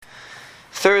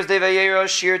Thursday Vayera,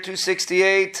 Shir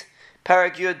 268,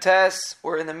 Parak Yud Tes.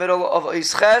 We're in the middle of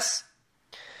Isches.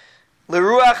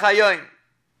 L'ruach hayom.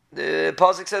 The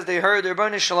pasuk says they heard the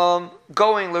Rebbeinu Shalom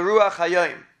going l'ruach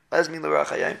hayom. What does it mean l'ruach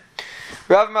hayom?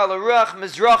 Rav Mar l'ruach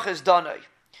mizrach is danai.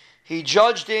 He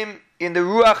judged him in the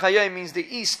ruach hayom, means the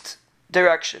east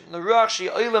direction. L'ruach shi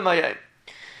oilem hayom.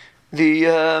 The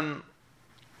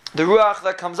ruach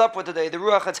that comes up with the day, the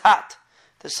ruach that's hot,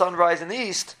 the sunrise in the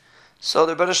east. So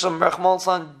the Rebbeinu Shalom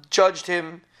Rachmon judged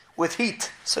him with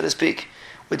heat, so to speak,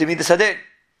 with the midas hadin.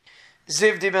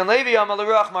 Zivdi ben Levi amal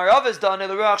l'ruach marav is done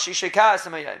l'ruach shi shekas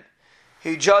hayom.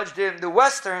 He judged him the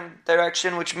western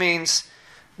direction, which means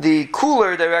the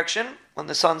cooler direction when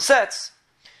the sun sets.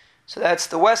 So that's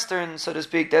the western, so to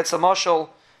speak. That's a mashal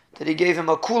that he gave him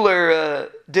a cooler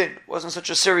din. It wasn't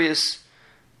such a serious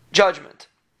judgment.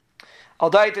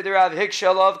 According to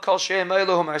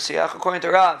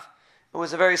Rav, it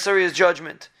was a very serious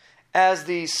judgment. As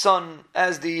the sun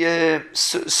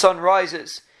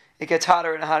rises, it gets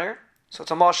hotter and hotter. So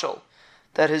it's a mashal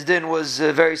that his din was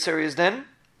a very serious din.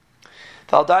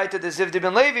 According to Zivdi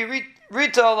ben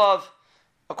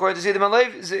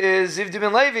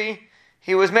Levi,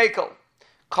 he was mekel.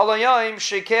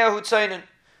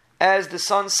 As the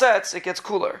sun sets, it gets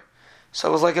cooler. So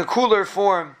it was like a cooler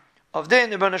form of din.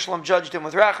 The Rebbeinu Shalom judged him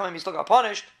with rachamim. He still got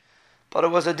punished, but it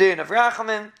was a din of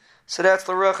rachamim. So that's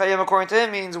the ruach hayom, according to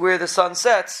him, means where the sun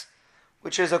sets,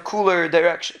 which is a cooler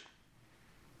direction.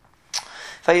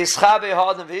 Adam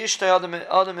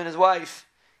and his wife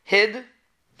hid.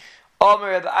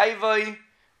 It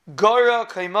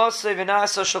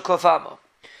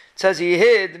says he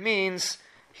hid means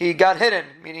he got hidden,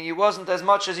 meaning he wasn't as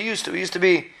much as he used to. He used to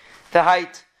be the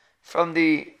height from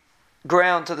the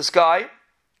ground to the sky,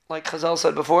 like Chazal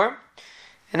said before.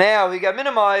 And now he got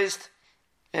minimized,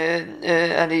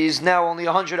 and he's now only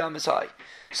 100 amas high.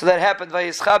 So that happened, that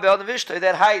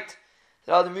height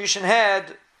that Adam Rishon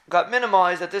had got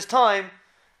minimized at this time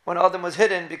when Adam was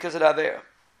hidden because of Aver.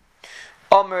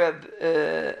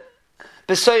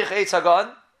 B'seich Eitz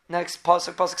Hagan. Next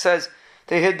pasuk says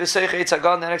they hid B'seich Eitz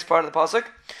Hagan. The next part of the pasuk.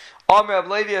 Amr Rab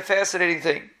Levi, a fascinating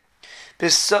thing.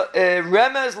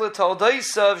 Remez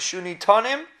l'taldeisav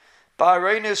shunitanim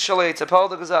ba'areinis shaleit.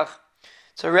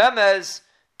 It's a remez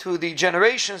to the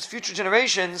generations, future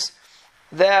generations,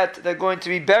 that they're going to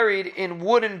be buried in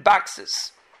wooden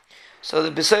boxes. So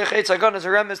the B'seich Eitz Hagan is a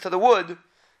remez to the wood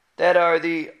that are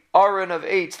the aron of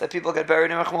eights that people get buried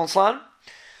in Rachmon Slan.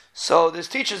 So this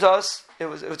teaches us,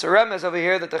 it's a remez over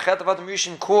here, that the Chet of Adam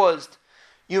Rishon caused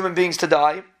human beings to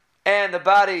die, and the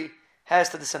body has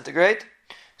to disintegrate.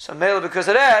 So mainly because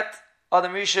of that,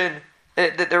 Adam Rishon,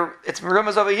 it's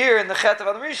remez over here in the Chet of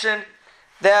Adam Rishon,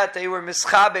 that they were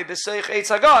mischabe b'seich eitz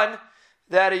hagan,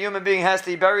 that a human being has to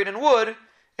be buried in wood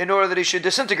in order that he should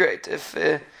disintegrate. If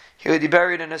he would be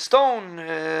buried in a stone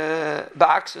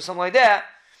box or something like that,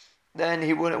 then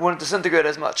he wouldn't disintegrate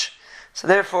as much. So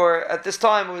therefore, at this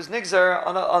time, it was nigzar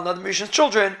on Adam Rishon's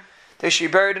children. They should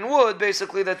be buried in wood,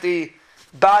 basically that the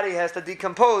body has to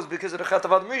decompose because of the Chet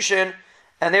of Adam Rishon,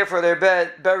 and therefore they're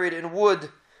buried in wood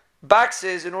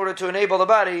boxes in order to enable the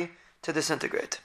body to disintegrate.